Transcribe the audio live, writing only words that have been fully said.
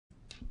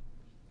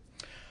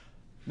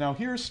Now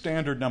here's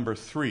standard number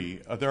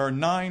 3. There are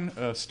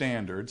 9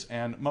 standards,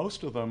 and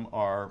most of them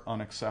are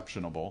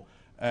unexceptionable.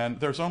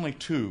 And there's only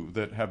 2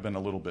 that have been a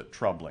little bit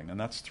troubling, and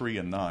that's 3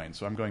 and 9.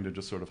 So I'm going to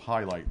just sort of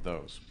highlight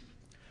those.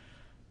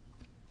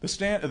 The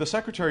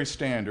Secretary's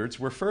standards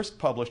were first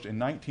published in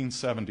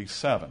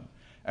 1977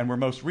 and were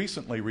most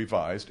recently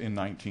revised in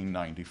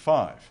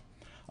 1995.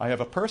 I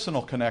have a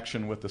personal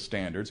connection with the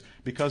standards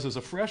because as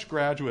a fresh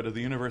graduate of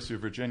the University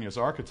of Virginia's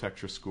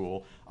Architecture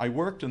School, I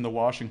worked in the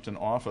Washington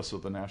office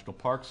of the National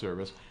Park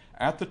Service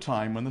at the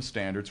time when the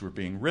standards were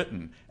being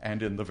written,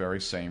 and in the very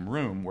same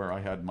room where I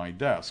had my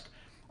desk.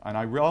 And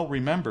I well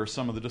remember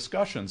some of the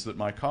discussions that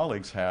my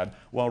colleagues had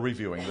while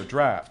reviewing the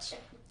drafts.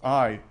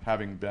 I,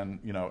 having been,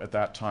 at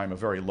that time a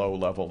very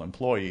low-level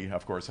employee,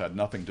 of course had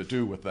nothing to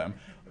do with them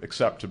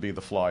except to be the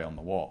fly on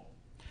the wall.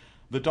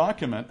 The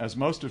document, as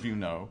most of you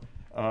know,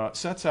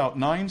 sets out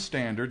 9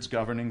 standards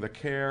governing the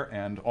care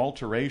and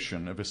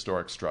alteration of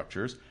historic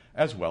structures,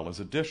 as well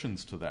as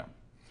additions to them.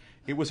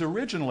 It was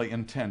originally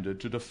intended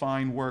to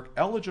define work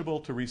eligible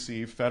to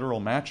receive federal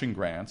matching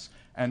grants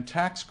and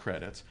tax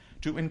credits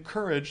to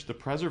encourage the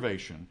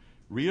preservation,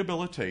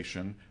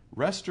 rehabilitation,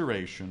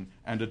 restoration,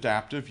 and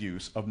adaptive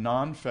use of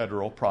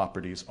non-federal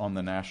properties on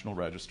the National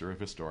Register of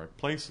Historic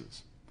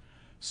Places.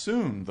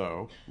 Soon,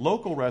 though,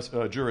 local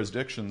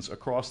jurisdictions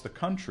across the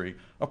country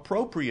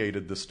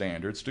appropriated the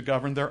standards to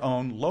govern their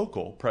own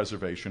local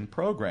preservation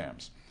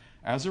programs.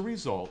 As a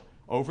result,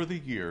 over the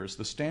years,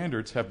 the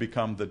standards have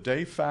become the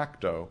de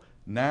facto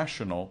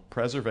national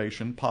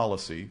preservation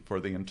policy for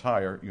the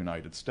entire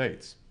United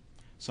States,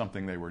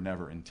 something they were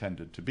never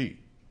intended to be.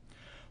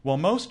 While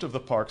most of the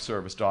Park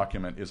Service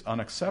document is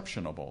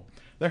unexceptionable,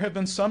 there have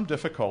been some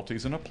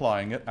difficulties in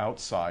applying it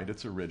outside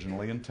its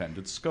originally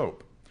intended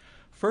scope.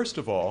 First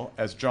of all,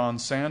 as John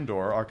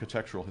Sandor,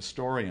 architectural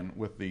historian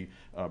with the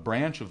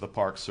branch of the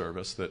Park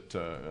Service that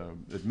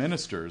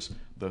administers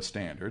the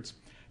standards,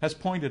 has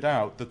pointed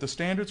out that the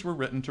standards were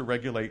written to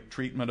regulate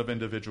treatment of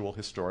individual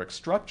historic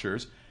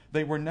structures.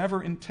 They were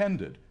never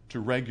intended to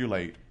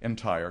regulate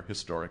entire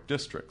historic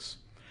districts.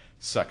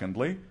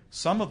 Secondly,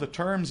 some of the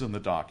terms in the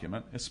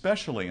document,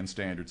 especially in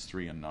Standards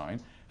 3 and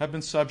 9, have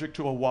been subject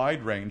to a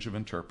wide range of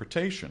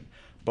interpretation,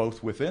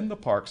 both within the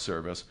Park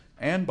Service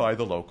and by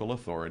the local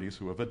authorities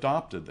who have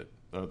adopted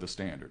the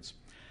standards.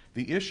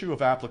 The issue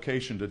of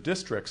application to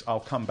districts I'll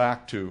come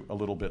back to a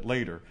little bit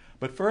later,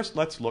 but first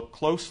let's look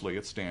closely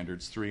at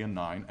Standards 3 and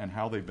 9 and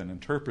how they've been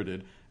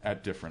interpreted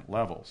at different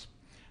levels.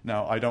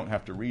 Now, I don't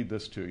have to read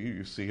this to you.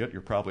 You see it.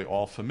 You're probably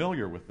all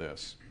familiar with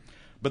this.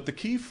 But the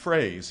key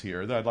phrase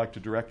here that I'd like to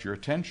direct your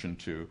attention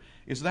to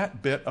is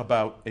that bit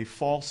about a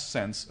false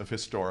sense of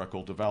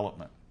historical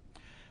development.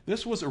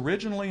 This was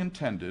originally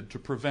intended to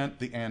prevent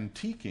the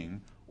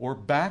antiquing or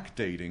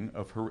backdating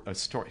of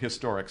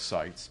historic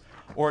sites,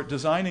 or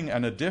designing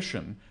an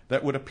addition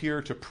that would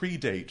appear to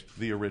predate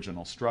the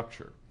original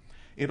structure.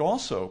 It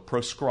also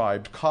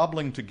proscribed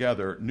cobbling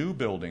together new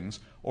buildings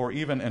or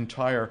even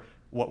entire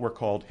what were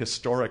called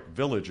historic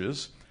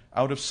villages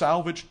out of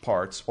salvaged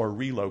parts or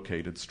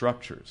relocated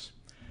structures.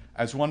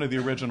 As one of the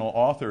original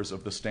authors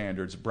of the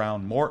standards,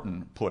 Brown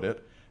Morton, put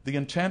it, the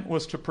intent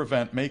was to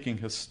prevent making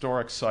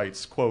historic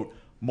sites, quote,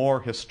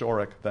 more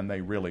historic than they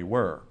really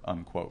were,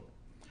 unquote.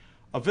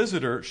 A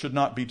visitor should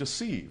not be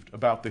deceived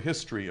about the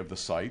history of the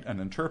site, and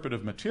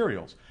interpretive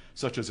materials,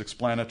 such as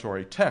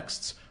explanatory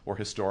texts or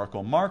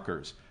historical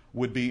markers,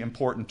 would be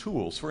important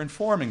tools for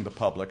informing the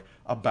public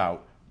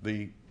about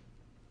the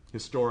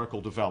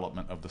historical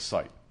development of the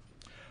site.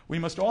 We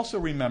must also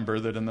remember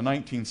that in the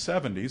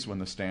 1970s, when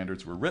the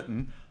standards were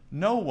written,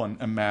 no one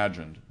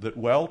imagined that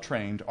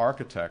well-trained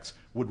architects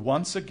would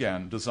once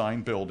again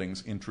design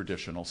buildings in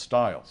traditional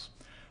styles.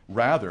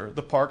 Rather,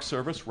 the Park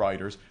Service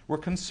writers were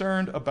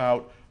concerned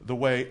about the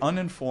way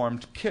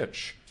uninformed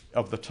kitsch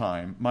of the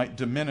time might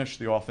diminish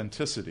the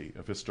authenticity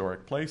of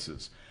historic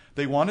places.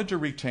 They wanted to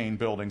retain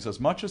buildings as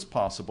much as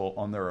possible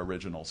on their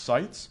original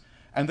sites,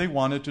 and they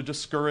wanted to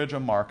discourage a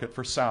market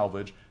for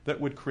salvage that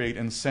would create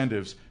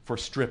incentives for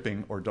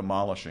stripping or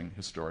demolishing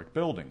historic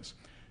buildings.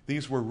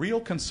 These were real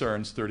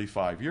concerns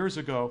 35 years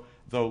ago,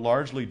 though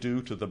largely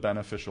due to the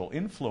beneficial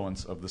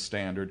influence of the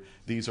standard,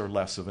 these are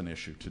less of an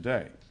issue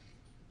today.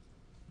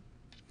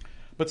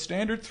 But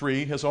Standard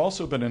 3 has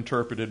also been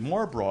interpreted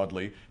more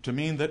broadly to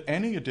mean that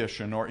any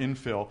addition or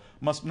infill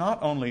must not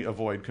only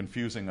avoid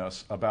confusing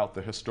us about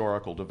the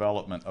historical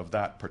development of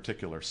that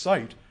particular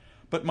site,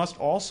 but must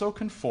also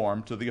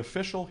conform to the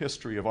official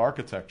history of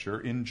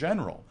architecture in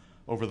general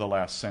over the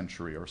last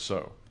century or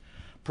so.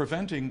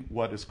 Preventing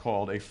what is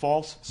called a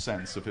false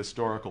sense of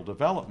historical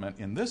development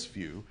in this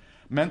view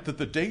meant that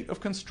the date of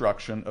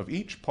construction of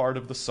each part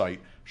of the site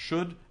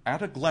should,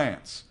 at a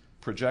glance,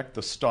 project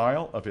the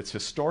style of its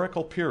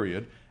historical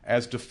period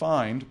as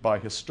defined by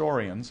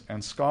historians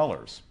and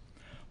scholars.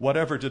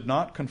 Whatever did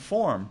not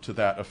conform to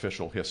that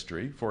official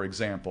history, for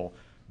example,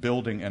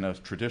 building in a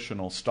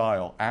traditional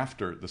style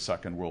after the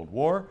Second World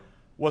War,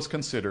 was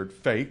considered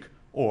fake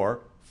or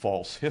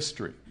false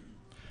history.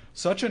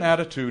 Such an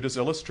attitude is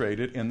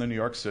illustrated in the New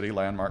York City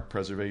Landmark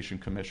Preservation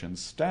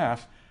Commission's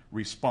staff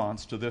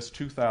response to this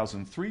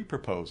 2003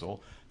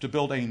 proposal to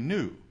build a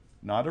new,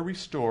 not a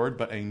restored,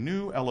 but a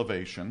new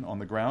elevation on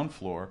the ground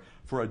floor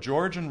for a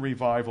Georgian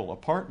Revival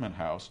apartment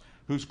house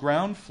whose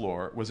ground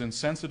floor was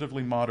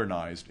insensitively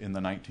modernized in the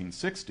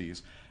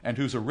 1960s and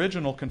whose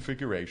original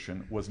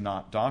configuration was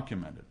not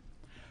documented.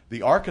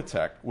 The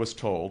architect was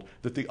told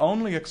that the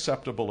only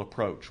acceptable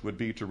approach would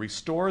be to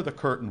restore the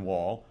curtain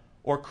wall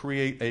or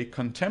create a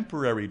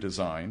contemporary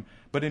design,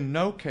 but in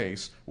no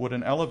case would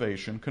an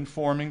elevation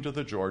conforming to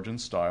the Georgian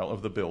style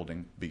of the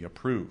building be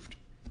approved.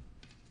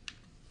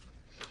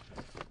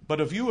 But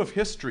a view of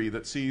history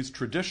that sees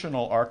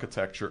traditional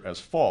architecture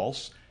as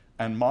false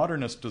and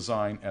modernist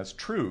design as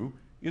true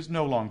is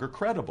no longer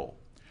credible.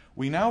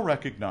 We now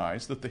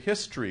recognize that the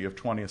history of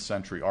 20th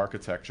century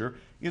architecture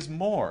is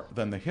more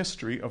than the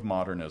history of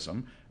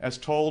modernism, as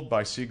told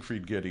by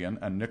Siegfried Gideon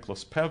and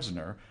Nicholas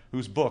Pevsner,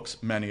 whose books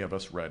many of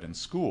us read in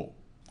school.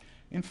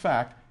 In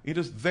fact, it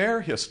is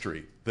their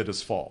history that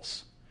is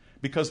false,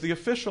 because the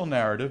official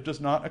narrative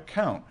does not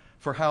account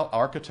for how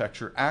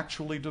architecture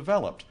actually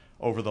developed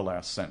over the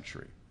last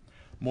century.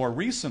 More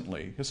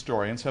recently,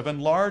 historians have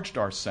enlarged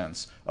our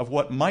sense of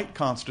what might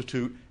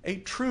constitute a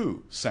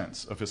true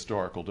sense of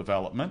historical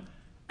development,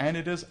 and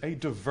it is a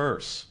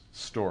diverse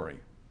story.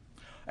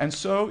 And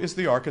so is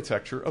the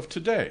architecture of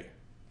today.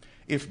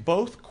 If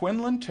both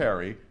Quinlan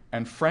Terry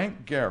and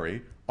Frank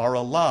Gehry are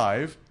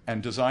alive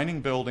and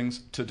designing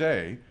buildings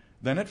today,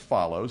 then it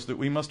follows that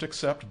we must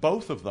accept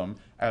both of them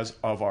as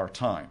of our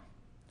time.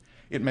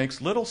 It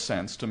makes little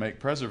sense to make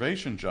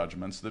preservation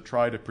judgments that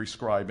try to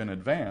prescribe in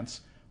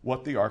advance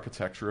what the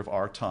architecture of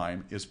our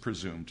time is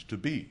presumed to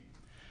be.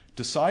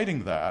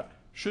 Deciding that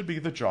should be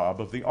the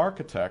job of the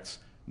architects,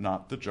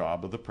 not the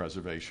job of the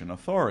preservation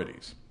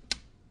authorities.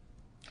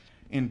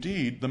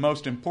 Indeed, the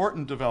most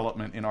important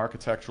development in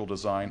architectural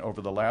design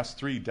over the last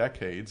 3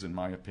 decades, in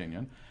my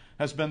opinion,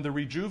 has been the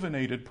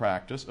rejuvenated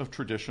practice of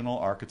traditional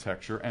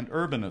architecture and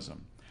urbanism.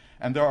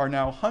 And there are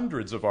now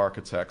hundreds of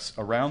architects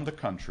around the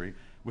country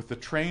with the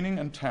training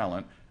and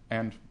talent,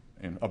 and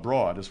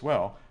abroad as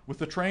well, with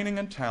the training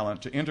and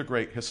talent to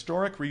integrate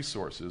historic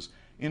resources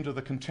into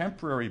the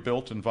contemporary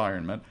built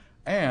environment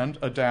and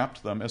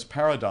adapt them as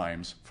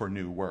paradigms for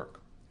new work.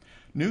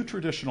 New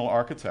traditional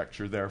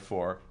architecture,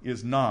 therefore,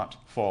 is not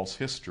false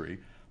history,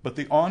 but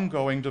the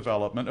ongoing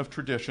development of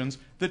traditions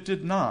that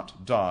did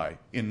not die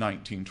in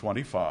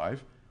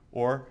 1925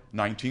 or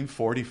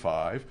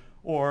 1945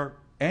 or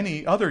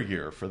any other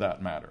year for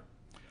that matter.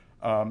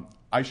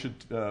 I should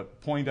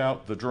point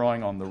out the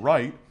drawing on the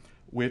right,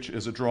 which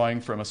is a drawing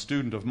from a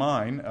student of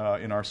mine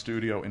in our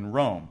studio in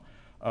Rome.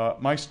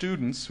 My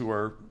students, who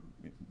are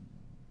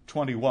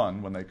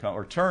 21 when they come,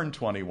 or turn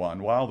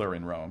 21 while they're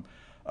in Rome,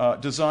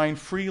 design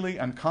freely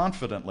and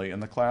confidently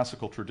in the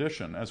classical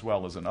tradition as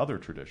well as in other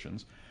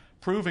traditions,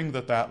 proving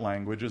that that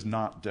language is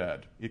not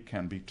dead. It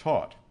can be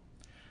taught.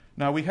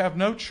 Now, we have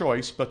no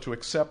choice but to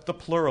accept the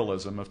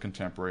pluralism of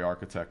contemporary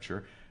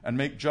architecture and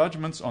make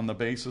judgments on the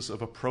basis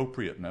of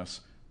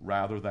appropriateness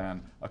rather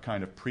than a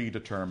kind of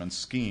predetermined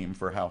scheme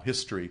for how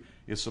history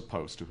is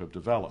supposed to have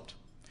developed.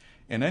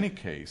 In any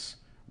case,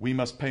 we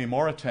must pay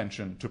more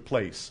attention to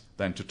place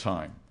than to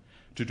time.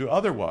 To do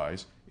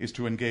otherwise is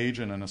to engage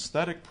in an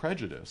aesthetic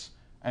prejudice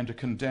and to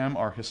condemn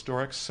our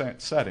historic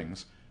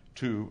settings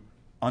to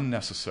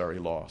unnecessary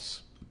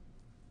loss.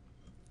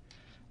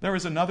 There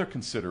is another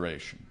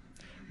consideration.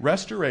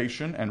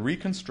 Restoration and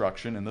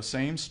reconstruction in the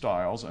same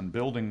styles and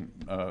building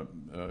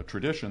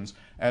traditions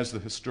as the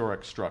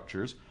historic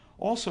structures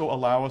also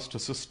allow us to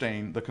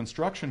sustain the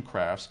construction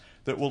crafts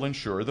that will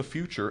ensure the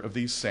future of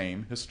these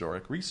same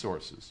historic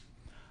resources.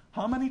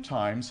 How many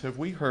times have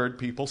we heard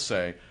people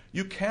say,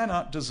 you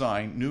cannot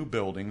design new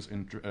buildings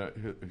in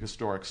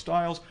historic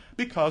styles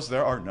because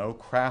there are no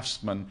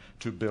craftsmen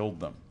to build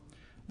them?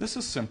 This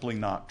is simply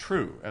not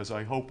true, as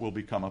I hope will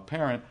become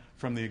apparent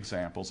from the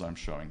examples I'm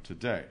showing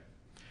today.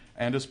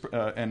 And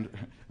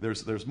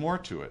there's more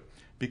to it,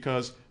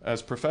 because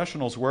as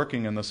professionals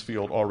working in this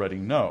field already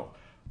know,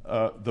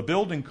 the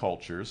building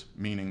cultures,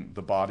 meaning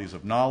the bodies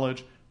of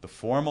knowledge, the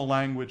formal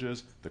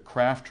languages, the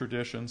craft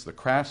traditions, the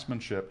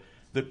craftsmanship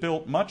that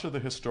built much of the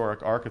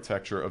historic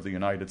architecture of the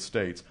United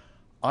States,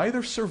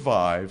 either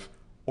survive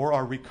or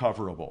are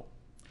recoverable.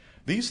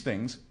 These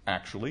things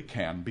actually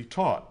can be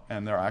taught,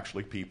 and there are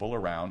actually people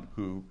around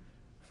who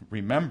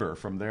remember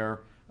from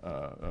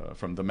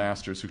the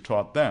masters who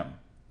taught them.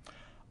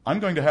 I'm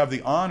going to have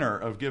the honor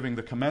of giving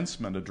the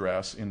commencement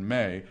address in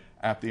May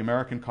at the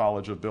American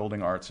College of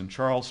Building Arts in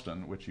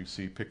Charleston, which you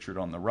see pictured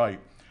on the right,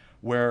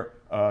 where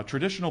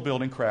traditional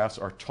building crafts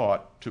are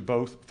taught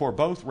for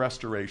both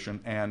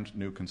restoration and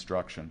new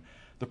construction.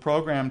 The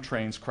program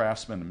trains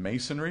craftsmen in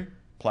masonry,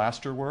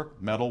 plasterwork,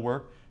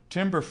 metalwork,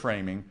 timber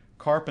framing,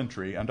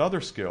 carpentry, and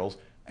other skills,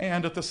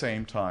 and at the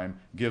same time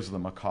gives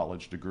them a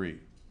college degree.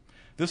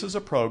 This is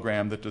a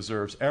program that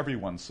deserves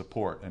everyone's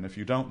support, and if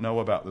you don't know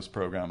about this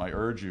program, I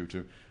urge you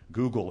to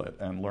Google it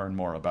and learn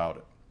more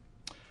about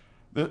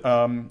it.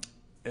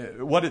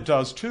 what it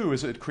does, too,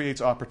 is it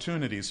creates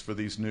opportunities for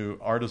these new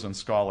artisan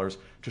scholars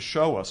to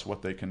show us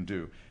what they can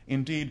do.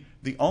 Indeed,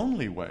 the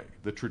only way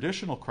the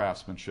traditional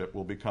craftsmanship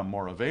will become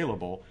more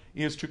available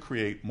is to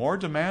create more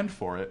demand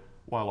for it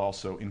while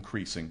also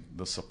increasing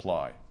the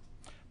supply.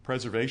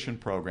 Preservation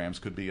programs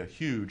could be a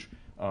huge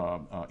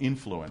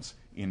influence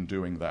in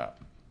doing that.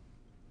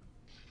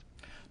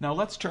 Now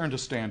let's turn to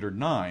Standard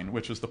 9,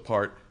 which is the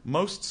part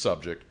most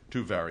subject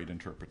to varied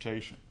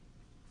interpretation.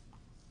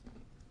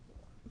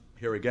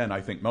 Here again, I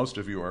think most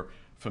of you are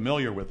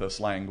familiar with this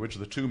language.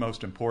 The two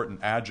most important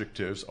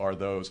adjectives are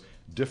those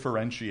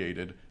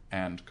differentiated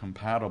and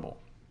compatible.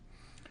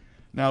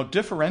 Now,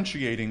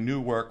 differentiating new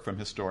work from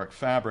historic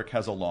fabric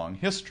has a long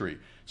history,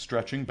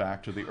 stretching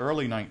back to the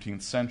early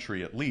 19th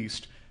century at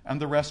least, and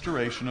the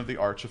restoration of the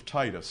Arch of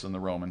Titus in the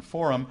Roman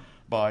Forum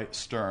by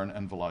Stern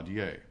and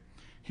Valadier.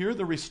 Here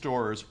the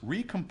restorers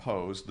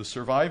recomposed the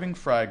surviving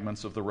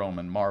fragments of the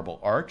Roman marble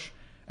arch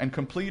and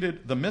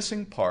completed the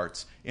missing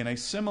parts in a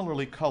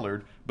similarly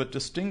colored but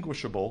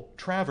distinguishable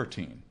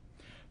travertine.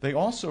 They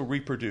also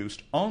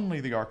reproduced only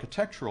the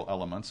architectural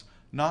elements,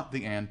 not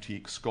the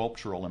antique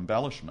sculptural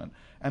embellishment,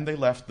 and they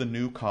left the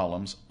new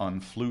columns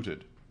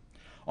unfluted.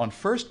 On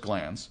first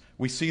glance,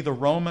 we see the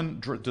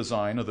Roman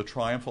design of the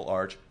triumphal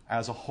arch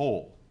as a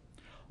whole.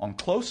 On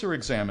closer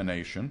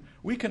examination,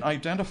 we can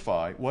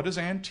identify what is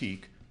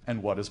antique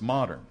and what is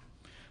modern.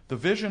 The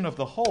vision of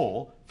the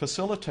whole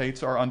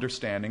facilitates our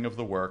understanding of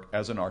the work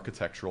as an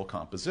architectural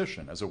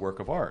composition, as a work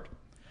of art.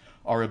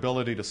 Our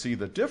ability to see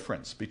the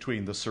difference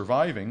between the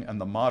surviving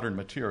and the modern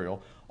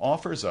material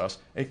offers us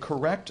a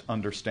correct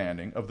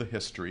understanding of the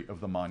history of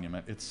the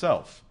monument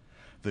itself.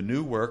 The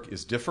new work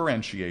is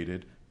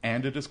differentiated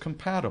and it is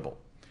compatible.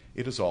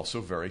 It is also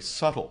very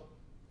subtle.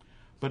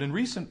 But in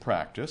recent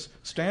practice,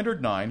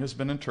 Standard 9 has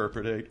been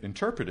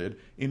interpreted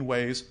in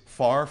ways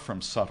far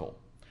from subtle,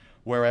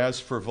 whereas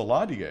for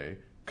Valadier,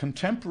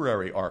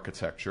 contemporary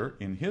architecture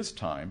in his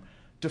time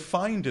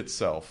defined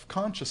itself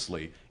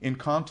consciously in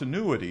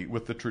continuity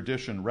with the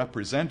tradition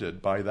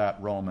represented by that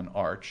Roman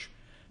arch.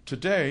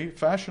 Today,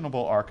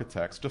 fashionable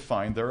architects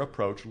define their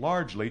approach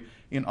largely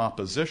in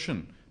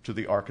opposition to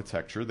the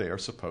architecture they are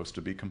supposed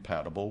to be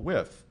compatible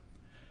with.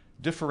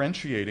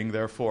 Differentiating,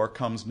 therefore,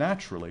 comes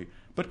naturally,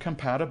 but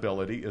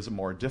compatibility is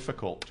more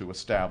difficult to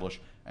establish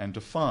and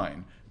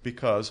define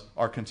because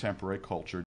our contemporary culture